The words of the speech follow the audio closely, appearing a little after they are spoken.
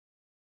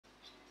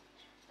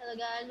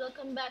Hello guys,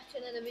 welcome back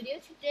to another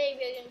video. Today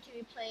we are going to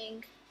be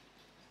playing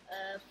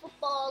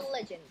Football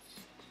Legends.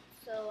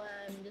 So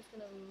I'm just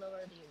going to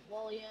lower the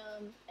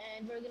volume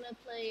and we're going to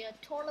play a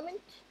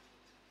tournament.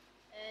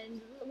 And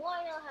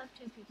why not have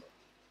two people?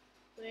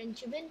 We're in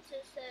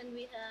Juventus and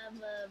we have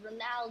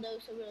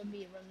Ronaldo, so we'll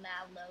be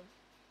Ronaldo.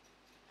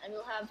 And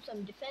we'll have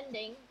some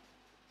defending.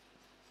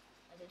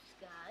 This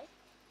guy.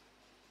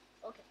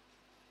 Okay.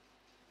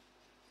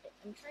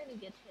 I'm trying to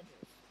get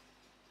headers.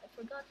 I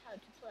forgot how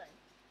to play.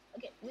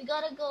 Okay, we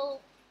gotta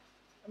go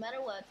no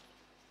matter what.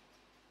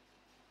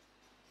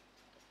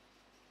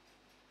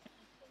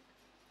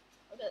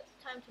 Okay,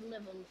 time to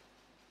level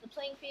the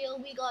playing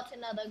field. We got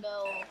another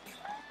goal.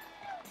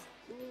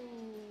 Ooh,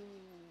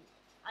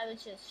 I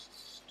was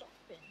just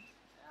stopping.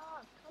 Oh,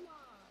 come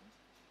on.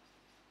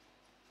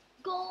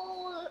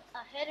 Goal!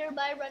 A header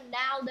by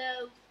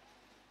Ronaldo.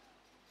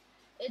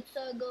 It's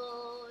a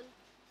goal.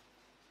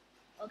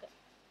 Okay.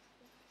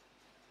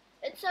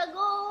 It's a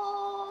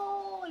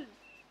goal!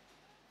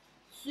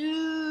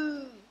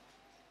 Sue!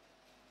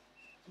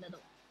 Another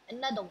one.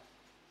 Another one.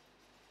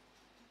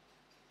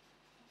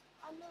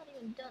 I'm not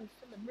even done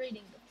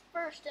celebrating the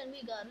first and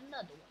we got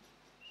another one.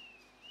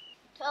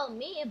 Tell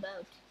me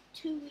about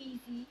too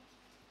easy.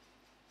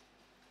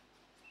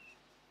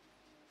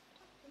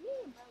 Tell me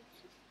about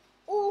too.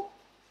 Oh!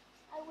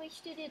 I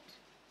wasted it.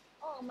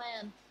 Oh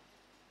man.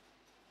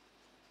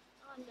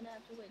 I'm gonna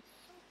have to wait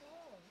so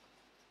long.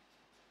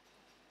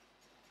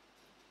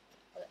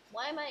 Okay,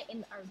 why am I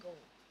in our goal?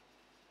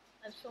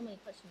 I have so many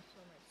questions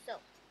for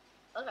myself.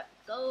 Okay,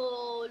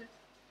 goal.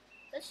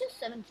 Let's just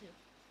 7-2.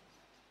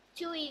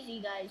 Too easy,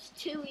 guys.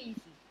 Too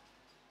easy.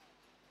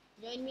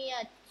 Join me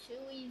at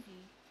too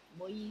easy,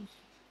 boys.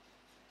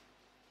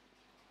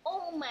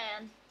 Oh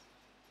man.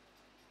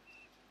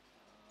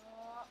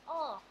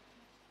 Oh.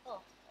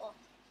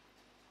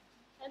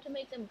 Time to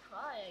make them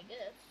cry, I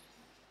guess.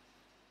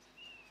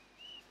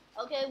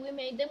 Okay, we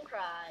made them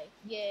cry.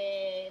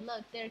 Yay!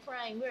 Look, they're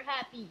crying. We're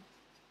happy.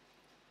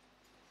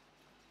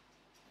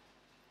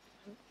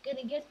 I'm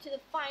gonna get to the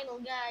final,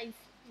 guys.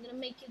 I'm gonna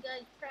make you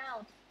guys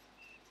proud.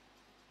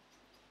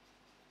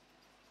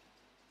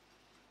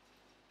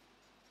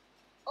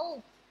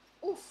 Oh,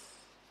 oof.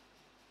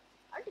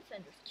 Our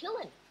defender's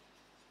killing it.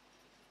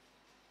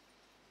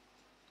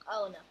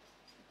 Oh no.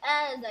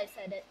 As I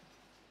said it.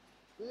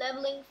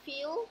 Leveling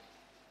field.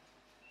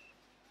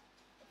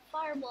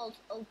 Fireball's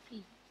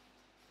OP.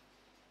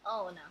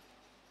 Oh no.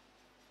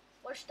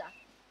 We're stuck.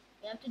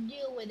 We have to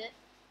deal with it.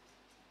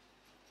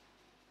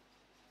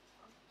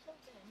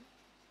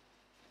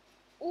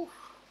 Oof,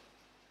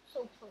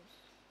 so close.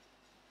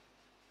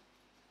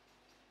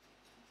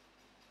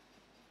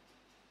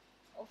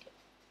 Okay,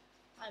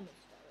 I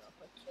missed our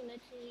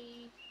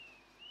opportunity.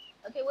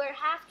 Okay, we're at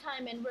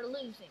halftime and we're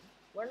losing.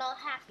 We're not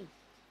happy.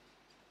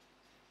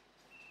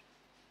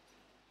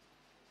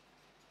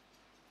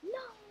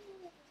 No!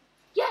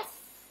 Yes!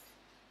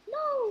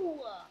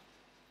 No!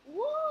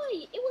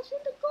 Why? It was in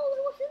the goal,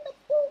 it was in the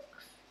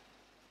box.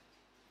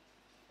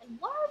 And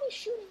why are we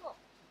shooting off?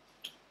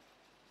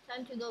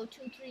 Time to go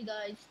 2-3,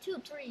 guys.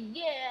 2-3,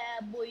 yeah,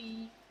 boy.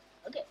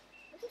 Okay,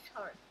 this is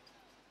hard.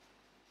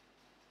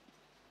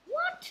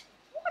 What?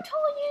 What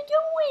are you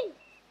doing?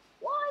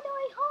 Why do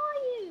I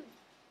hire you?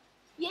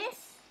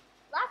 Yes,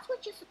 that's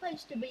what you're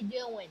supposed to be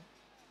doing.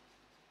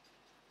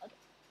 Okay.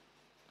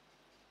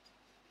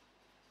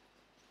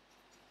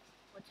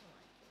 What's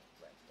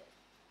my right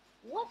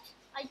there? What?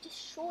 I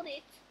just shot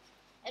it,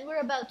 and we're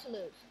about to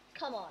lose.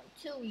 Come on,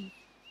 too easy.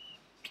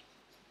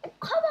 Oh,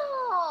 come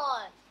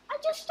on! I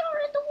just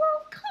started the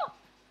World Cup!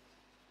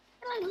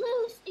 And I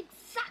lose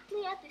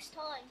exactly at this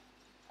time.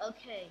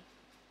 Okay.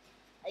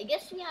 I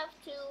guess we have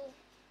to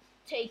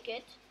take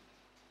it.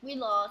 We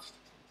lost.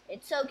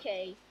 It's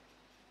okay.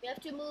 We have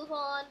to move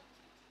on.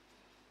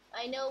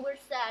 I know we're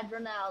sad,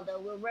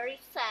 Ronaldo. We're very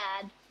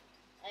sad.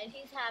 And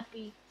he's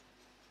happy.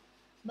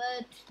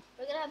 But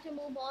we're gonna have to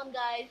move on,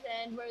 guys.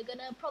 And we're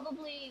gonna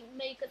probably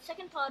make a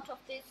second part of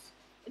this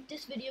if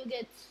this video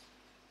gets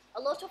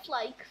a lot of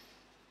likes.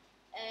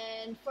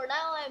 And for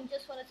now, I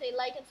just want to say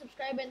like and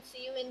subscribe and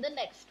see you in the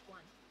next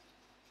one.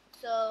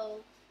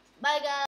 So, bye guys.